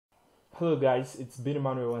Hello guys, it's been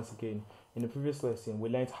Emmanuel once again. In the previous lesson, we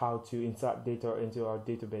learned how to insert data into our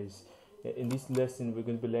database. In this lesson, we're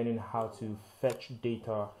going to be learning how to fetch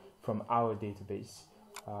data from our database.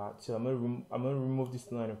 So I'm going to remove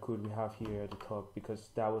this line of code we have here at the top because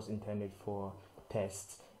that was intended for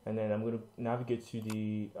tests. And then I'm going to navigate to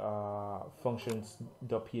the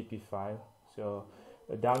functions.php file. So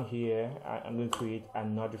down here, I'm going to create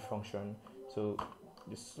another function. So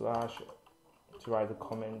the slash to write the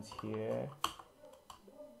comments here.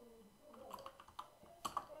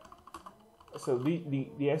 So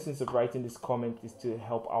the essence of writing this comment is to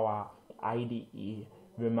help our IDE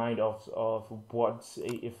remind us of what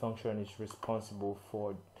a function is responsible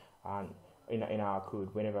for in our code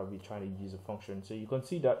whenever we're trying to use a function. So you can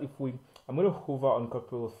see that I'm going to hover on a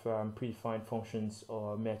couple of predefined functions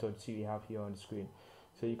or methods we have here on the screen.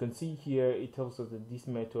 So you can see here it tells us that this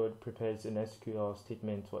method prepares an SQL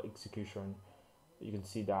statement for execution. You can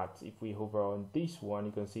see that if we hover on this one,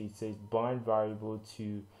 you can see it says bind variable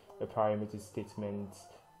to a parameter statement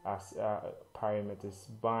as parameters,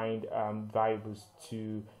 bind variables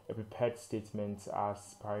to a prepared statement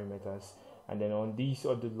as parameters, and then on this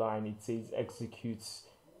other line it says executes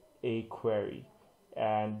a query,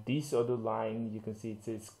 and this other line you can see it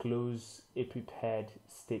says close a prepared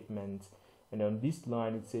statement, and on this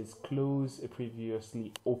line it says close a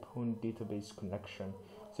previously open database connection.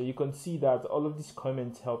 So you can see that all of these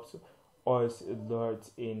comments helps us a lot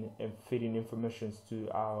in feeding information to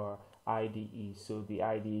our IDE. So the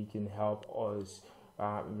IDE can help us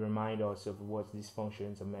remind us of what these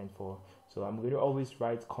functions are meant for. So I'm going to always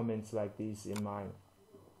write comments like this in my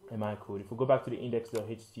code. If we go back to the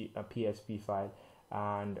index.php file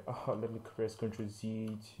and let me press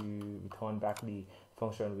Ctrl+Z to return back the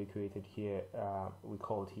function we created here, we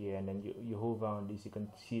called here, and then you hover on this, you can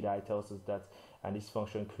see that it tells us that, and this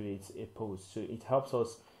function creates a post. So it helps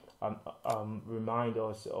us remind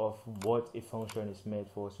us of what a function is made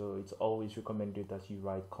for. So it's always recommended that you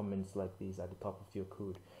write comments like this at the top of your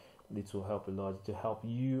code. This will help a lot to help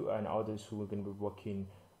you and others who are going to be working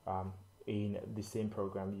in the same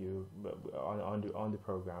program on the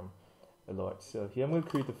program a lot. So here I'm going to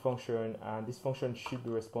create a function, and this function should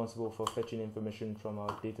be responsible for fetching information from our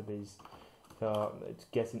database. It's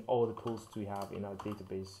getting all the posts we have in our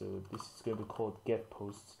database. So this is going to be called get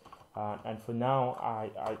posts, and for now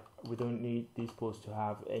we don't need this post to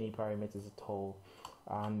have any parameters at all.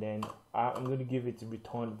 And then I'm going to give it a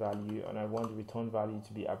return value, and I want the return value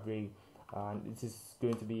to be array, and this is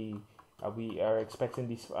going to be we are expecting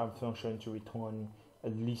this function to return a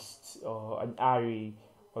list or an array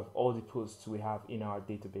of all the posts we have in our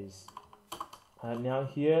database. And now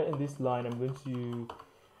here in this line I'm going to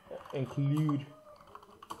include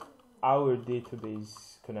our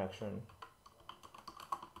database connection.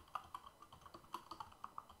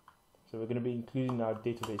 So we're going to be including our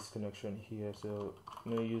database connection here. So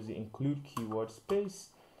I'm going to use the include keyword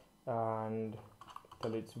space and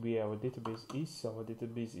tell it where our database is. Our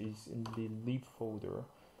database is in the lib folder,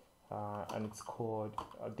 and it's called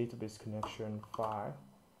a database connection file.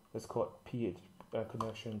 It's called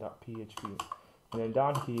connection.php. And then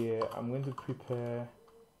down here I'm going to prepare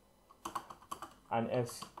an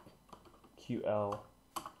SQL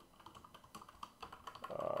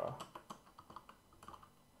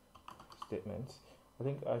statement. I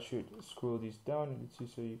think I should scroll this down a little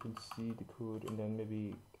so you can see the code, and then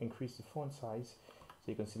maybe increase the font size so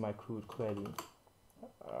you can see my code clearly.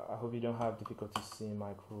 I hope you don't have difficulty seeing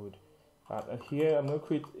my code. And here I'm going to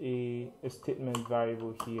create a statement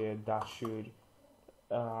variable here that should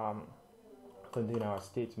contain our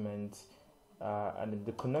statement, and then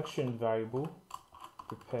the connection variable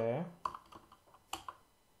prepare.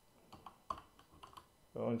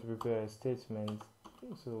 We want to prepare a statement,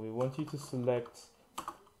 so we want you to select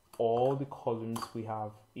all the columns we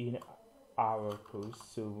have in our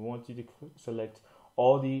post. So we want you to select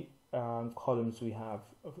all the columns we have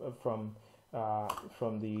from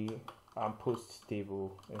the post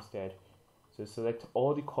table instead. So select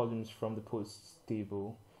all the columns from the post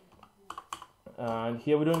table, and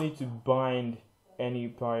here we don't need to bind any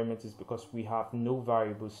parameters because we have no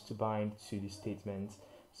variables to bind to the statement.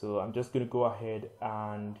 So I'm just going to go ahead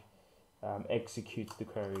and execute the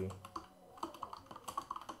query.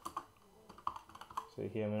 So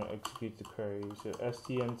here I'm going to execute the query. So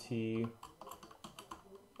stmt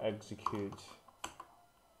execute.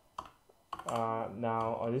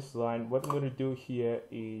 Now on this line, what I'm going to do here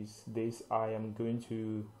is this. I am going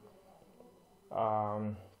to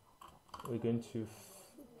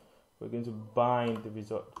we're going to bind the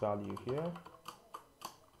result value here.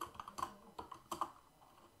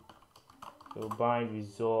 So bind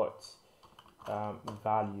result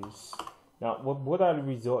values. Now, what are the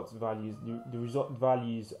result values? The result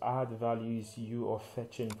values are the values you are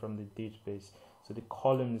fetching from the database. So the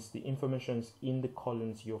columns, the informations in the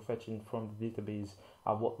columns you're fetching from the database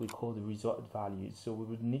are what we call the result values. So we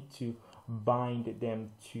would need to bind them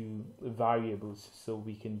to variables so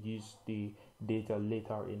we can use the data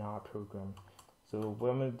later in our program. So what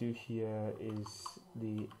I'm going to do here is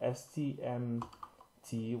the stmt,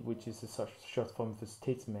 which is a short form for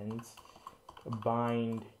statement,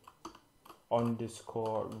 bind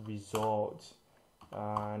underscore result,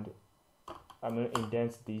 and I'm going to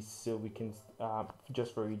indent this so we can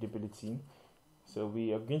just for readability. So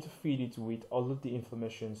we are going to feed it with all of the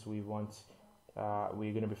informations we want.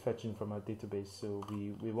 We're going to be fetching from our database. So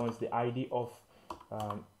we want the ID of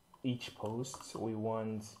each post. We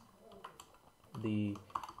want the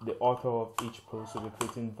author of each post. So we're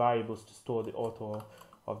creating variables to store the author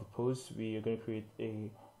of the post. We are going to create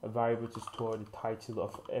a variable to store the title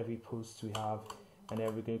of every post we have, and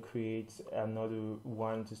then we're going to create another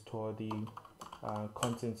one to store the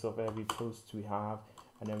contents of every post we have,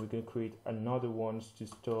 and then we're going to create another one to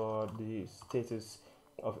store the status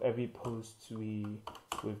of every post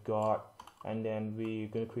we've got, and then we're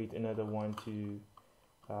going to create another one to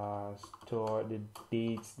store the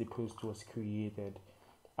dates the post was created,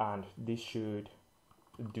 and this should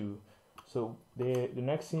do. So the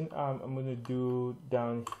next thing I'm going to do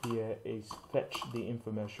down here is fetch the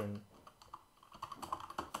information.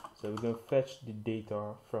 So we're going to fetch the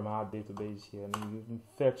data from our database here, and we can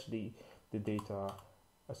fetch the data.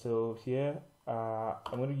 So here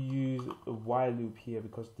I'm going to use a while loop here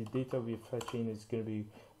because the data we're fetching is going to be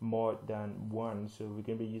more than one. So we're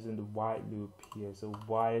going to be using the while loop here. So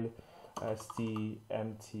while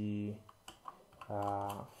stmt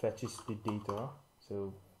fetches the data.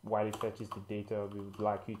 So while it fetches the data, we would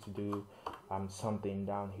like you to do something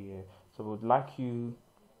down here. So we would like you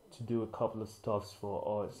to do a couple of stuffs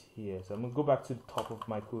for us here. So I'm gonna go back to the top of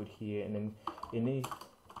my code here, and then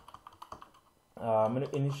I'm gonna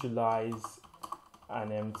initialize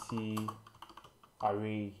an empty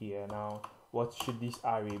array here. Now, what should this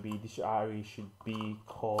array be? This array should be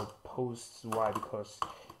called posts. Why? Because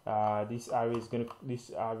this array is going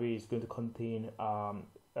to contain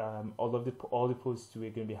all the posts we're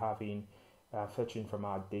going to be having fetching from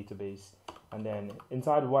our database. And then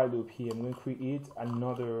inside the while loop here, I'm going to create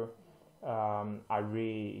another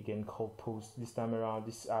array again called post. This time around,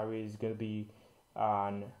 this array is going to be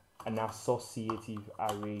an associative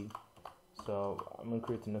array. So I'm going to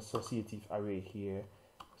create an associative array here.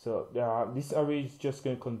 So this array is just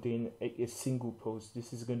going to contain a single post.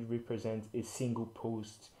 This is going to represent a single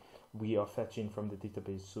post we are fetching from the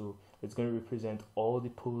database. So it's going to represent all the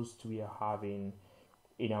posts we are having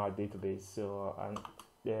in our database. So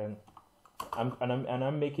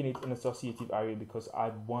I'm making it an associative array because I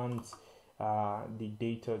want the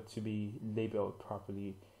data to be labeled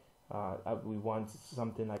properly. We want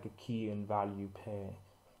something like a key and value pair,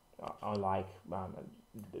 unlike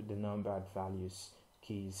the numbered values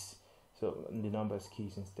keys. So the numbers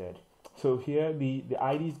keys instead. So here the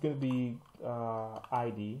ID is going to be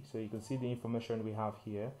ID. So you can see the information we have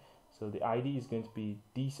here. So the ID is going to be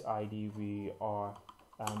this ID. We are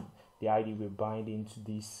the ID we're binding to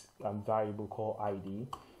this variable called ID,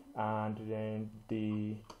 and then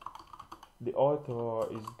the author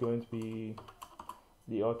is going to be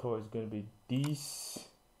this,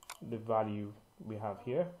 the value we have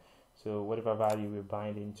here. So whatever value we're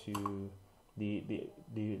binding to, the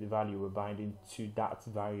value we're binding to that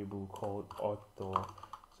variable called author.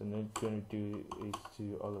 So I'm going to do is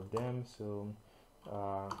to all of them. So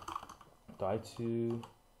title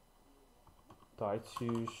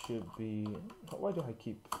should be, why do I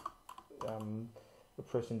keep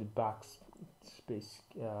pressing the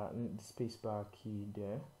space bar key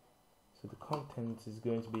there? So the content is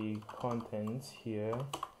going to be content here.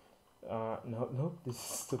 No, this is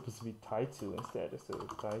supposed to be title instead. So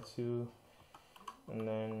title, and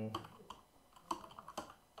then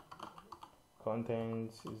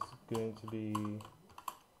content is going to be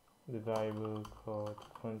the variable called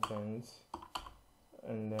content,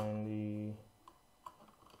 and then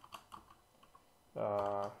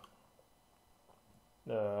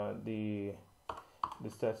the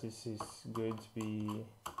status is going to be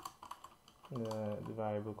the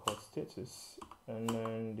variable called status, and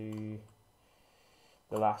then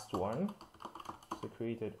the last one, so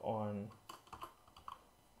created on,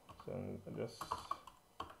 so just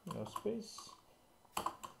no space,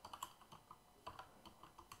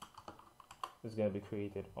 is going to be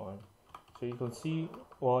created on. So you can see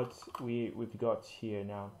what we've got here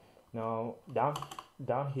now. Now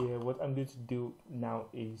down here, what I'm going to do now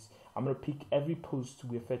is I'm going to pick every post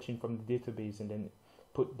we're fetching from the database and then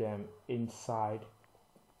put them inside,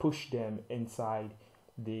 push them inside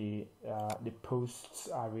the posts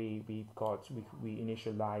array we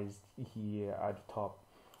initialized here at the top.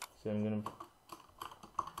 So I'm going to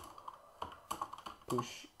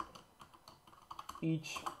push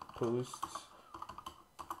each post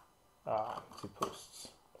to posts.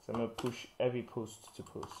 So I'm going to push every post to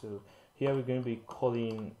post. So here we're going to be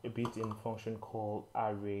calling a built-in function called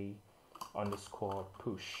array underscore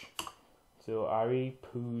push. So array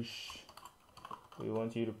push, we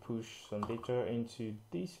want you to push some data into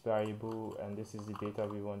this variable, and this is the data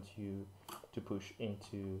we want you to push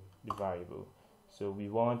into the variable. So we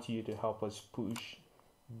want you to help us push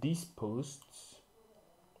these posts,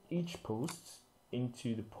 each post,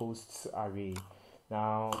 into the posts array.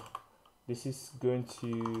 Now this is going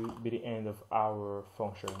to be the end of our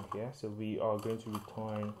function here. So we are going to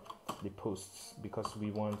return the posts because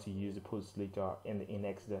we want to use the post later in the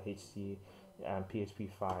index.html and PHP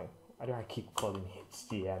 5. Why do I keep calling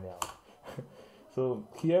HTML? So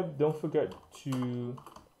here, don't forget to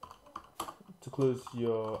close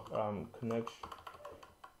your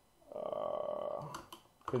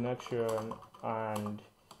connection and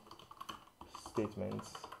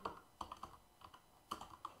statements.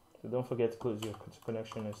 So don't forget to close your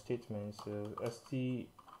connection and statements. So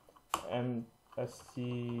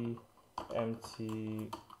empty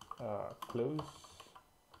close.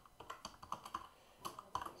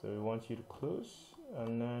 So we want you to close,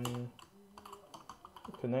 and then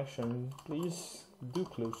connection, please do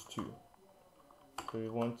close too. So we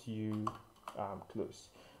want you close.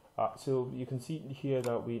 So you can see here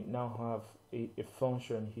that we now have a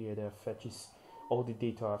function here that fetches all the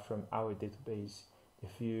data from our database.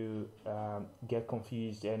 If you get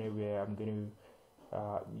confused anywhere,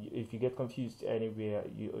 if you get confused anywhere,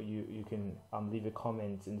 you can leave a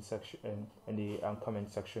comment in the section in the comment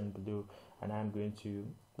section below, and I'm going to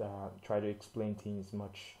try to explain things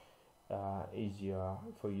much easier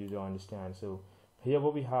for you to understand. So here,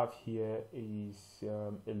 what we have here is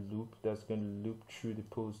a loop that's going to loop through the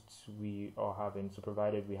posts we are having. So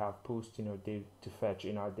provided we have posts in our to fetch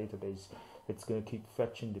in our database, it's going to keep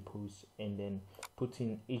fetching the posts and then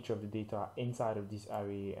putting each of the data inside of this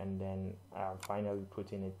array, and then finally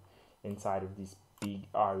putting it inside of this big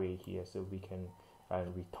array here, so we can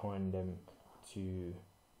return them to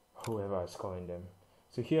whoever is calling them.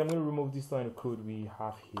 So here I'm going to remove this line of code we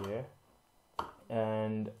have here,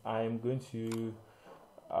 and I'm going to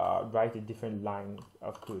write a different line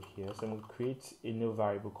of code here. So I'm going to create a new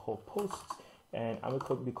variable called posts, and I'm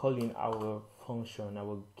going to be calling our function,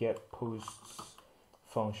 our get posts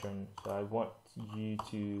function. So I want you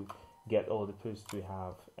to get all the posts we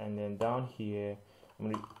have, and then down here I'm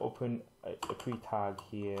going to open a pre-tag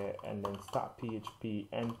here, and then start PHP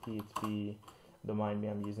and PHP. Don't mind me,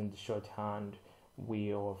 I'm using the shorthand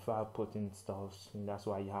way of outputting stuff, and that's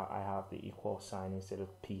why I have the equal sign instead of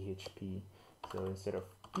PHP. So instead of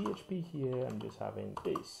PHP here, I'm just having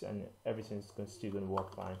this, and everything's still going to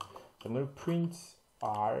work fine. So I'm going to print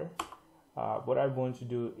R. What I want to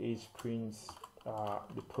do is print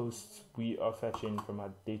the posts we are fetching from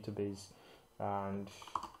our database, and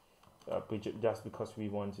just because we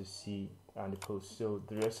want to see the post. So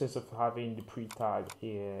the essence of having the pre-tag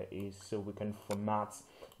here is so we can format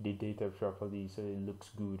the data properly, so it looks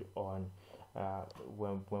good on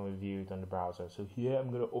when we view it on the browser. So here I'm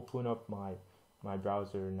going to open up my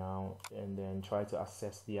browser now, and then try to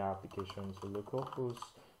access the application. So localhost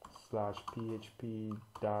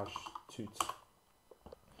 /php-tut,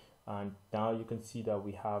 and now you can see that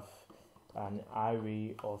we have an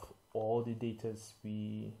array of all the data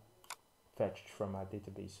we fetched from our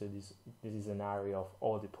database. So this is an array of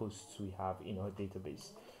all the posts we have in our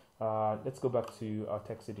database. Let's go back to our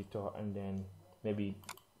text editor and then maybe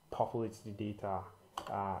populate the data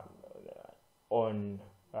in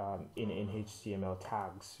HTML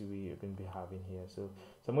tags we are going to be having here. So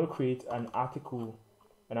I'm going to create an article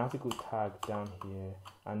tag down here,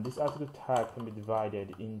 and this article tag can be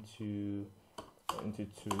divided into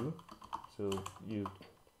two. So you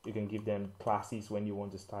can give them classes when you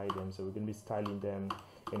want to style them. So we're going to be styling them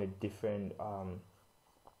in a different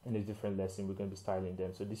lesson. We're going to be styling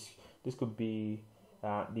them. So this could be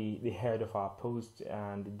the head of our post,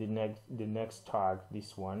 and the next tag,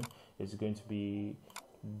 this one, is going to be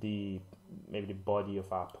maybe the body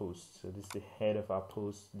of our post. So this is the head of our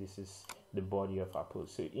post, this is the body of our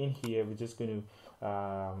post. So in here we're just going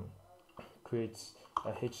to create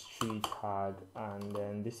a h3 tag, and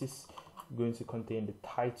then this is going to contain the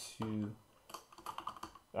title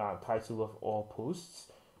of all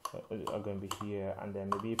posts, are going to be here, and then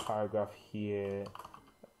maybe a paragraph here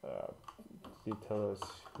to tell us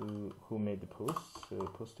who made the post. So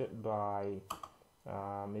posted by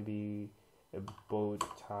maybe a bold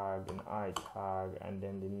tag, an I tag, and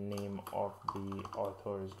then the name of the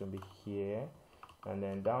author is going to be here, and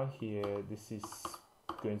then down here this is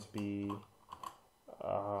going to be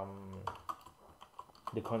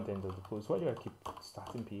the content of the post. Why do I keep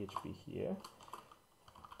starting PHP here?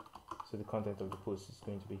 So the content of the post is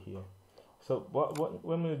going to be here. So what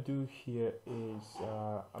I'm going to do here is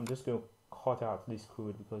I'm just going to cut out this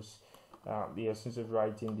code, because the essence of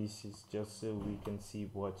writing this is just so we can see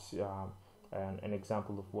what's an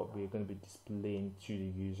example of what we're going to be displaying to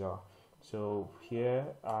the user. So here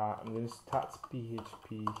I'm going to start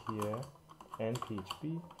PHP here and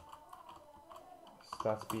PHP,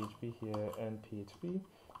 start PHP here and PHP,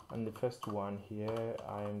 and the first one here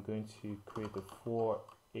I am going to create a for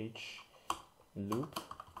each loop.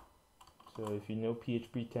 So if you know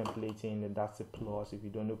PHP templating, then that's a plus. If you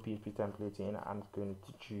don't know PHP templating, I'm going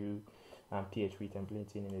to teach you PHP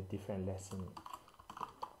templating in a different lesson.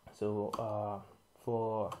 So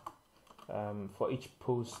for each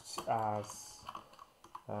post as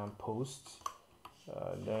post,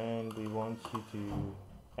 then we want you to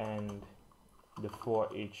end the for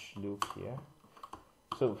each loop here.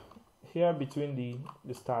 So here between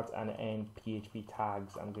the start and end PHP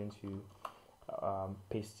tags, I'm going to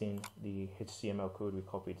paste in the HTML code we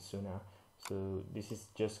copied sooner. So this is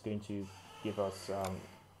just going to give us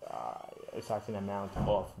a certain amount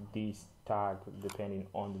of this tag depending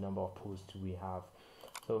on the number of posts we have.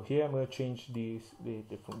 So here I'm going to change the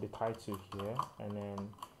title here, and then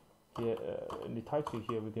here in the title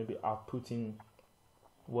here we're going to be outputting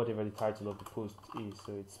whatever the title of the post is.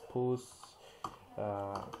 So it's post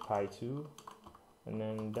title, and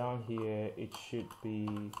then down here it should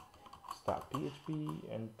be start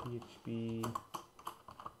PHP and PHP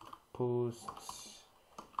posts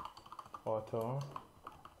author,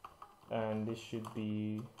 and this should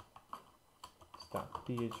be start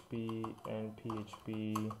PHP and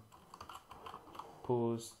PHP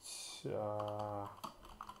posts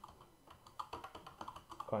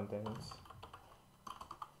contents.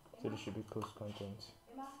 So this should be post contents.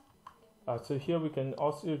 So here we can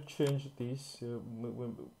also change this.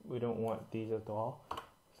 We don't want this at all,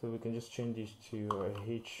 so we can just change this to a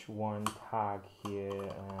H1 tag here,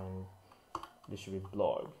 and this should be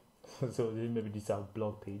blog. So maybe this is our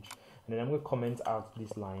blog page, and then I'm going to comment out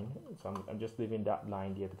this line. So I'm just leaving that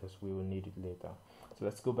line here because we will need it later. So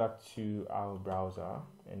let's go back to our browser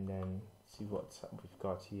and then see what we've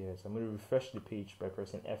got here. So I'm going to refresh the page by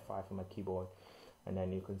pressing F5 on my keyboard, and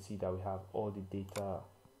then you can see that we have all the data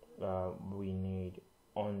we need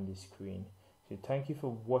on the screen. So thank you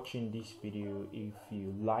for watching this video. If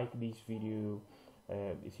you like this video,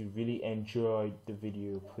 if you really enjoyed the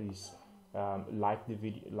video, please like the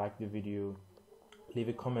video, leave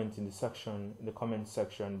a comment in the comment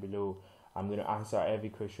section below. I'm going to answer every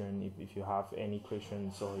question. If you have any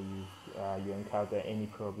questions, or you encounter any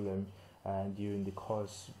problem during the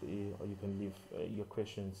course, or you can leave your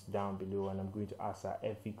questions down below, and I'm going to answer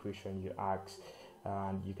every question you ask.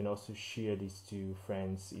 And you can also share this to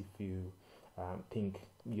friends if you think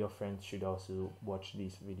your friends should also watch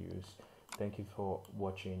these videos. Thank you for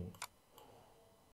watching.